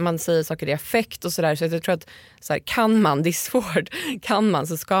man säger saker i affekt och sådär. Så jag tror att så här, kan man, det är svårt. Kan man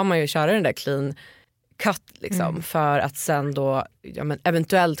så ska man ju köra den där clean cut liksom, för att sen då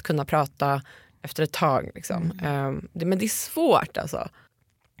eventuellt kunna prata efter ett tag. Liksom. Men det är svårt alltså.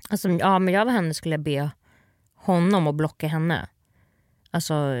 Alltså, ja, men jag var henne skulle jag be honom att blocka henne.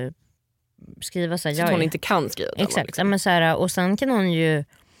 Alltså skriva så här, så att hon inte kan skriva. Exakt, liksom. Men så här, och sen kan hon ju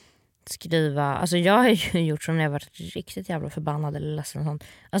skriva, alltså jag har ju gjort som när jag varit riktigt jävla förbannad eller ledsen och sånt.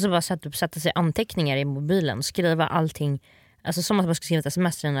 Alltså bara sätta sig anteckningar i mobilen, skriva allting, alltså som att man ska skriva ett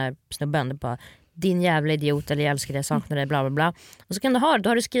sms till den där snubben, bara din jävla idiot eller jag älskar dig, jag saknar dig, bla bla bla. Och så kan då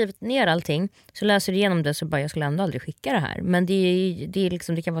har du skrivit ner allting, så läser du igenom det så bara jag skulle ändå aldrig skicka det här. Men det är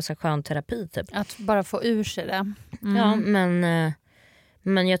liksom, det kan vara så skön terapi typ. Att bara få ur sig det. Ja,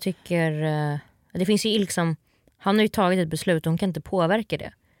 men jag tycker det finns ju liksom, han har ju tagit ett beslut och hon kan inte påverka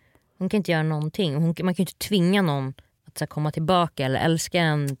det. Hon kan inte göra någonting. Man kan ju inte tvinga någon att så här, komma tillbaka eller älska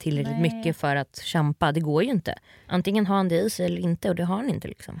en tillräckligt mycket för att kämpa. Det går ju inte. Antingen har han det i sig eller inte, och det har han inte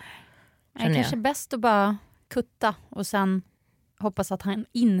liksom. Det är kanske bäst att bara kutta och sen hoppas att han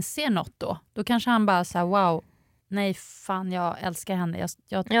inser något då. Då kanske han bara säger wow, nej fan jag älskar henne.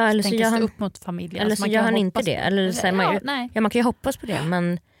 Jag tänker stå upp mot familjen. Eller alltså, så gör han inte det. Eller så man kan ju hoppas på det,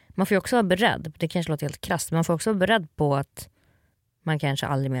 men man får ju också vara beredd. Det kanske låter helt krasst, men man får också vara beredd på att man kanske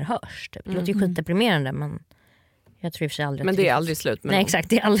aldrig mer hörs. Typ. Det låter ju skitdeprimerande, men jag tror i och för sig aldrig. Men det är aldrig slut med någon. Nej, exakt,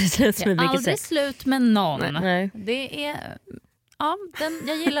 det är aldrig slut med någon. Aldrig slut med någon. Nej. Det är... Ja,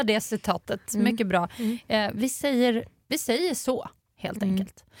 jag gillar det citatet. Mycket bra. Vi säger så, helt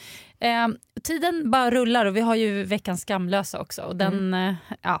enkelt. Tiden bara rullar och vi har ju veckans skamlösa också. Och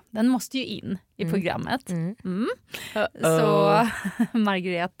den måste ju in i programmet. Så,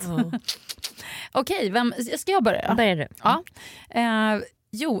 Margret. Okej, ska jag börja då? Börjar du. Ja.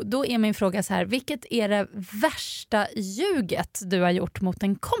 Då är min fråga så här. Vilket är det värsta ljuget du har gjort mot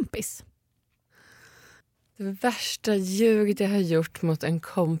en kompis? Det värsta ljuget jag har gjort mot en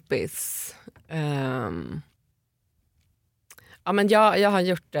kompis. Men jag har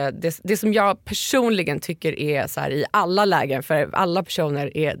gjort det som jag personligen tycker är så här, i alla lägen för alla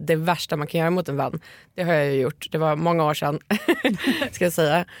personer är det värsta man kan göra mot en vän. Det har jag gjort. Det var många år sedan ska jag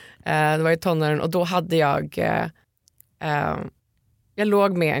säga. Det var i tonåren och då hade jag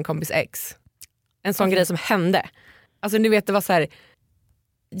låg med en kompis ex. En sån grej som hände. Alltså ni vet, det var så här.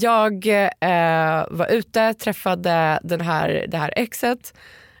 jag var ute, träffade det här exet,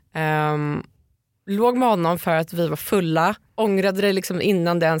 låg med honom för att vi var fulla, ångrade det liksom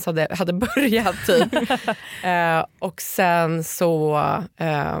innan det ens hade börjat typ. Och sen så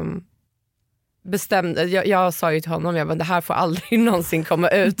bestämde jag sa ju till honom, det här får aldrig någonsin komma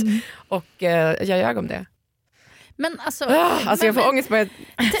ut. Och jag ljög om det. Men alltså, jag får ångest på att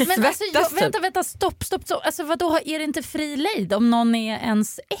svettas. Vänta, stopp. Alltså vadå, är det inte fri lejd om någon är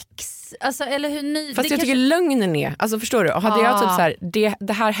ens ex? Alltså, eller hur ny? Fast jag tycker lögnen är, alltså förstår du, hade jag typ så här,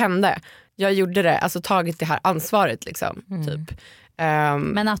 det här hände, jag gjorde det, alltså tagit det här ansvaret liksom, typ.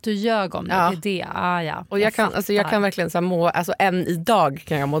 Men att du ljög om det, det ja. Och jag kan verkligen så här må, alltså än idag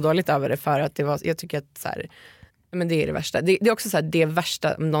kan jag må dåligt över det, för att jag tycker att så här, men det är det värsta. Det är också så här, det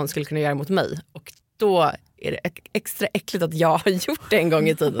värsta någon skulle kunna göra mot mig, och då är det extra äckligt att jag har gjort det en gång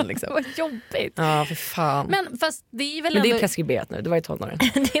i tiden liksom. Vad jobbigt. Ja, för fan. Men fast det är väl men det är preskriberat nu, det var i tonåren.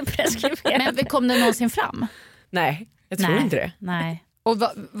 Det är preskriberat. Men kom det någonsin fram? Nej, jag tror inte det. Nej. Och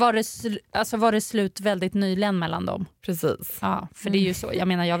var det slut väldigt nyligen mellan dem? Precis. Ja, för det är ju så. Jag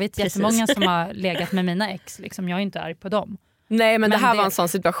menar, jag vet jättemånga som har legat med mina ex. Liksom, jag är inte arg på dem. Nej, men det här var en sån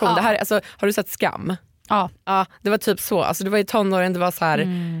situation. Ja. Det här, alltså, har du sett Skam? Ja. Ja, det var typ så. Alltså, det var i tonåren, det var så här...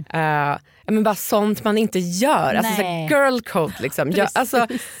 men bara sånt man inte gör. Alltså, så här girl code liksom.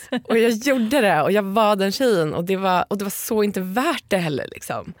 Och jag gjorde det, och jag var den tjejen. Och det var så inte värt det heller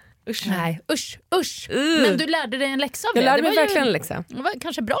liksom. Usch. Nej, usch. Men du lärde dig en läxa av det. Jag lärde mig verkligen en läxa. Det var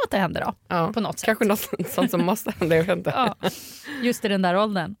kanske bra att det hände då. Ja, på något sätt. Kanske något sånt som måste hända, jag vet inte. Ja, just i den där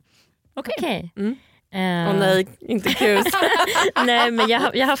åldern. Okej. Och nej, inte kul. Nej, men jag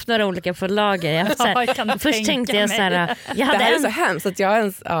har haft några olika på lager. Jag har haft först tänkte jag så här, det här är så hemskt att jag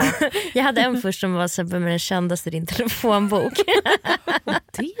ens... Ja. Jag hade en först som var så här, med den kändaste din telefonbok.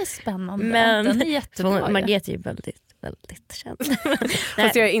 Det är spännande. Men den är jättebra. Margrethe är ju väldigt känd.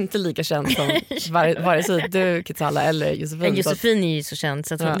 Fast jag är inte lika känd som vare sig du, Kitsala, eller Josefin. Josefin är ju så känd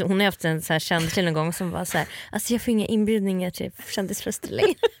så att hon har haft en så här känd till en gång som var så här, alltså jag får inga inbjudningar till kändisfester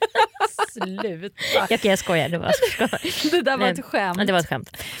längre. Sluta. Jag skojar, det var det där var ett skämt. Ja, det var ett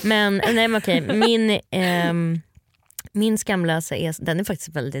skämt. Men nej, men okej, min skamlösa den är faktiskt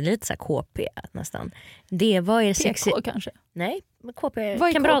väldigt lite så här KP nästan. Det var er sexy kanske. Nej, KP.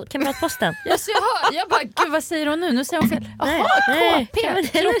 Kamratposten. Kamratposten. Jag bara, gud vad säger hon nu? Nu säger hon fel. Jaha, KP.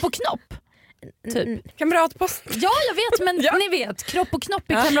 Kropp och knopp. Typ. Kamratposten. Ja, jag vet, men ni vet, kropp och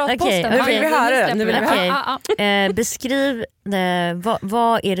knopp i kamratposten. Nu vill vi höra det. Beskriv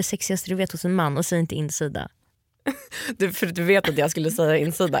vad är det sexigaste du vet hos en man, och säg inte insida. För du vet att jag skulle säga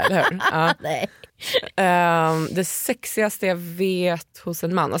insida, eller hur? Ja. Nej. Det sexigaste jag vet hos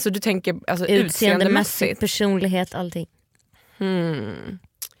en man, alltså du tänker alltså, utseendemässigt, personlighet, allting.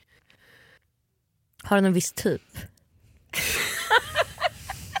 Har du någon viss typ?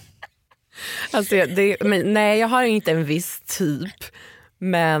 Alltså, nej, jag har inte en viss typ.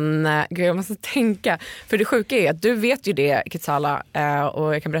 Men gud, jag måste tänka. För det sjuka är att du vet ju det, Kitsala,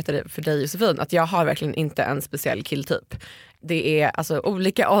 och jag kan berätta det för dig, Josefin, att jag har verkligen inte en speciell killtyp. Det är alltså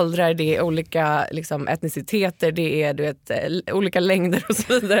olika åldrar, det är olika liksom, etniciteter, det är olika längder och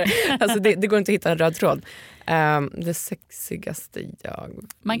så vidare. Alltså, det går inte att hitta en röd tråd. Det sexigaste jag vet.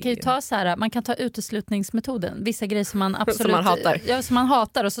 Man kan ju ta så här, man kan ta uteslutningsmetoden. Vissa grejer som man absolut som man hatar. Ja, som man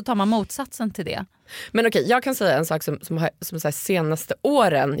hatar, och så tar man motsatsen till det. Men okej, jag kan säga en sak som så här, senaste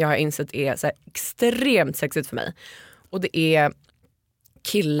åren jag har insett är så här, extremt sexigt för mig. Och det är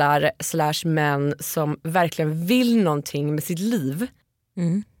killar / män som verkligen vill någonting med sitt liv.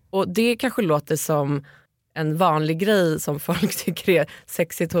 Och det kanske låter som en vanlig grej som folk tycker är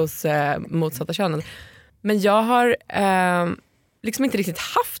sexigt hos motsatta könen. Men jag har liksom inte riktigt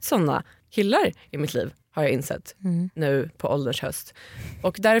haft såna killar i mitt liv, har jag insett nu på ålderns höst.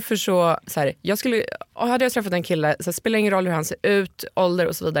 Och därför så här, hade jag träffat en kille, så här, spelar ingen roll hur han ser ut, ålder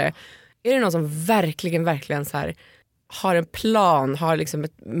och så vidare. Är det någon som verkligen så här, har en plan, har liksom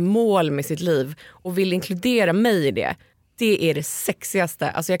ett mål med sitt liv och vill inkludera mig i det. Det är det sexigaste.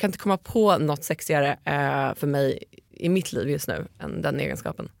 Alltså jag kan inte komma på något sexigare för mig i mitt liv just nu än den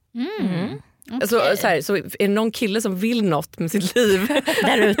egenskapen. Okay. Alltså, så är det någon kille som vill något med sitt liv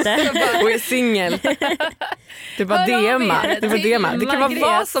där ute och är singel. Det är bara DMa. Det kan vara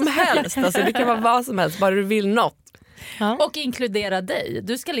vad som helst. Alltså, det kan vara vad som helst, bara du vill något. Ja. Och inkludera dig.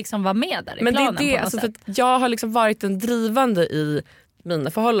 Du ska liksom vara med där i men planen. Men det är det, alltså, för att jag har liksom varit den drivande i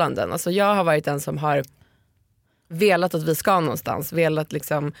mina förhållanden. Alltså, jag har varit den som har velat att vi ska någonstans. Velat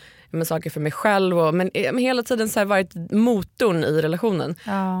liksom, med saker för mig själv. Men hela tiden så har varit motorn i relationen.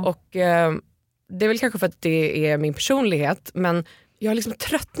 Ja. Och det är väl kanske för att det är min personlighet. Men jag har liksom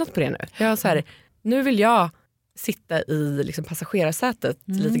tröttnat på det nu. Jag har så här, nu vill jag sitta i liksom passagerarsätet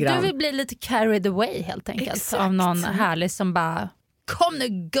lite grann. Du vill bli lite carried away helt enkelt. Exakt. Av någon härlig som bara, kom nu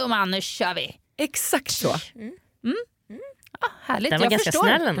gumman, nu kör vi. Exakt så. Härligt. Den var jag ganska förstår.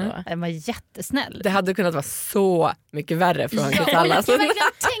 snäll ändå. Den var jättesnäll. Det hade kunnat vara så mycket värre från Ja, alla. jag kan verkligen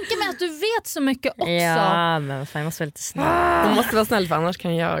tänka mig att du vet så mycket också. Ja, men fan, jag måste vara lite snäll. Hon måste vara snäll för annars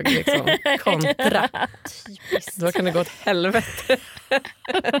kan jag liksom kontra. Då kan det gå åt helvete.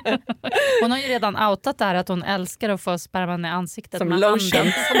 Hon har ju redan outat där att hon älskar att få sperman i ansiktet. Som med lotion.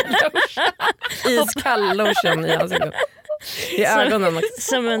 handen. Iskall lotion i ansiktet. I ögonen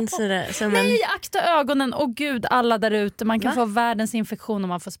också. Nej, akta ögonen. Och gud, alla där ute. Man kan få världens infektion om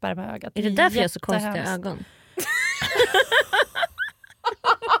man får sperma i ögat. Är det därför jag har så konstiga ögon?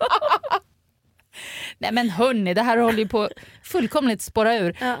 Nej men hörni, det här håller ju på fullkomligt spåra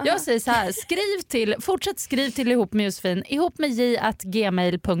ur. Jag säger så här, fortsätt skriv till ihop med Josefin, ihop med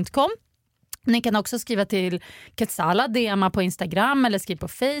j@gmail.com. Ni kan också skriva till Ketsala, DMa på Instagram eller skriv på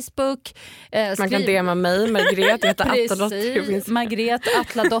Facebook. Man kan DMa mig, Margret, heter Atladotter. Margret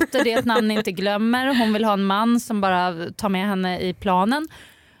Atladotter, det är ett namn ni inte glömmer. Hon vill ha en man som bara tar med henne i planen.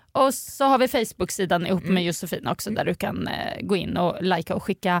 Och så har vi Facebook-sidan ihop med Josefin också, där du kan gå in och likea och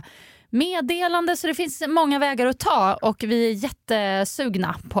skicka meddelande. Så det finns många vägar att ta och vi är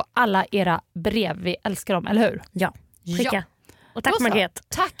jättesugna på alla era brev. Vi älskar dem, eller hur? Ja, skicka. Ja. Och tack Margret.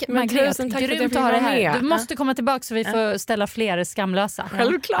 Tack Margret, tack grymt att ha dig här. Du måste komma tillbaka så vi får ställa fler skamlösa.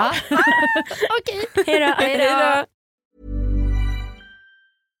 Självklart. Okej, hej då.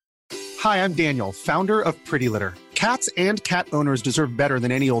 Hi, I'm Daniel, founder of Pretty Litter. Cats and cat owners deserve better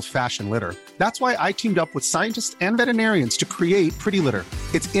than any old-fashioned litter. That's why I teamed up with scientists and veterinarians to create Pretty Litter.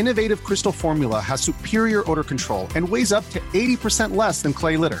 Its innovative crystal formula has superior odor control and weighs up to 80% less than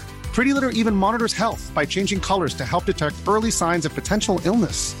clay litter. Pretty Litter even monitors health by changing colors to help detect early signs of potential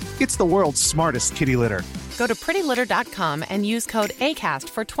illness. It's the world's smartest kitty litter. Go to prettylitter.com and use code ACAST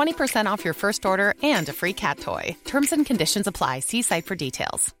for 20% off your first order and a free cat toy. Terms and conditions apply. See site for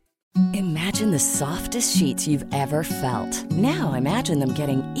details. Imagine the softest sheets you've ever felt. Now imagine them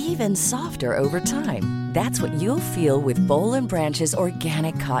getting even softer over time. That's what you'll feel with Boll & Branch's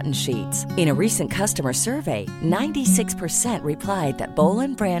organic cotton sheets. In a recent customer survey, 96% replied that Boll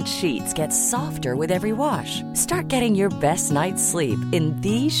 & Branch sheets get softer with every wash. Start getting your best night's sleep in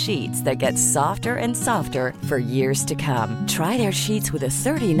these sheets that get softer and softer for years to come. Try their sheets with a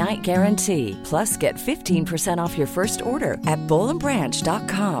 30-night guarantee. Plus, get 15% off your first order at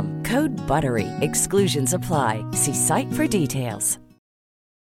bollandbranch.com. Code BUTTERY. Exclusions apply. See site for details.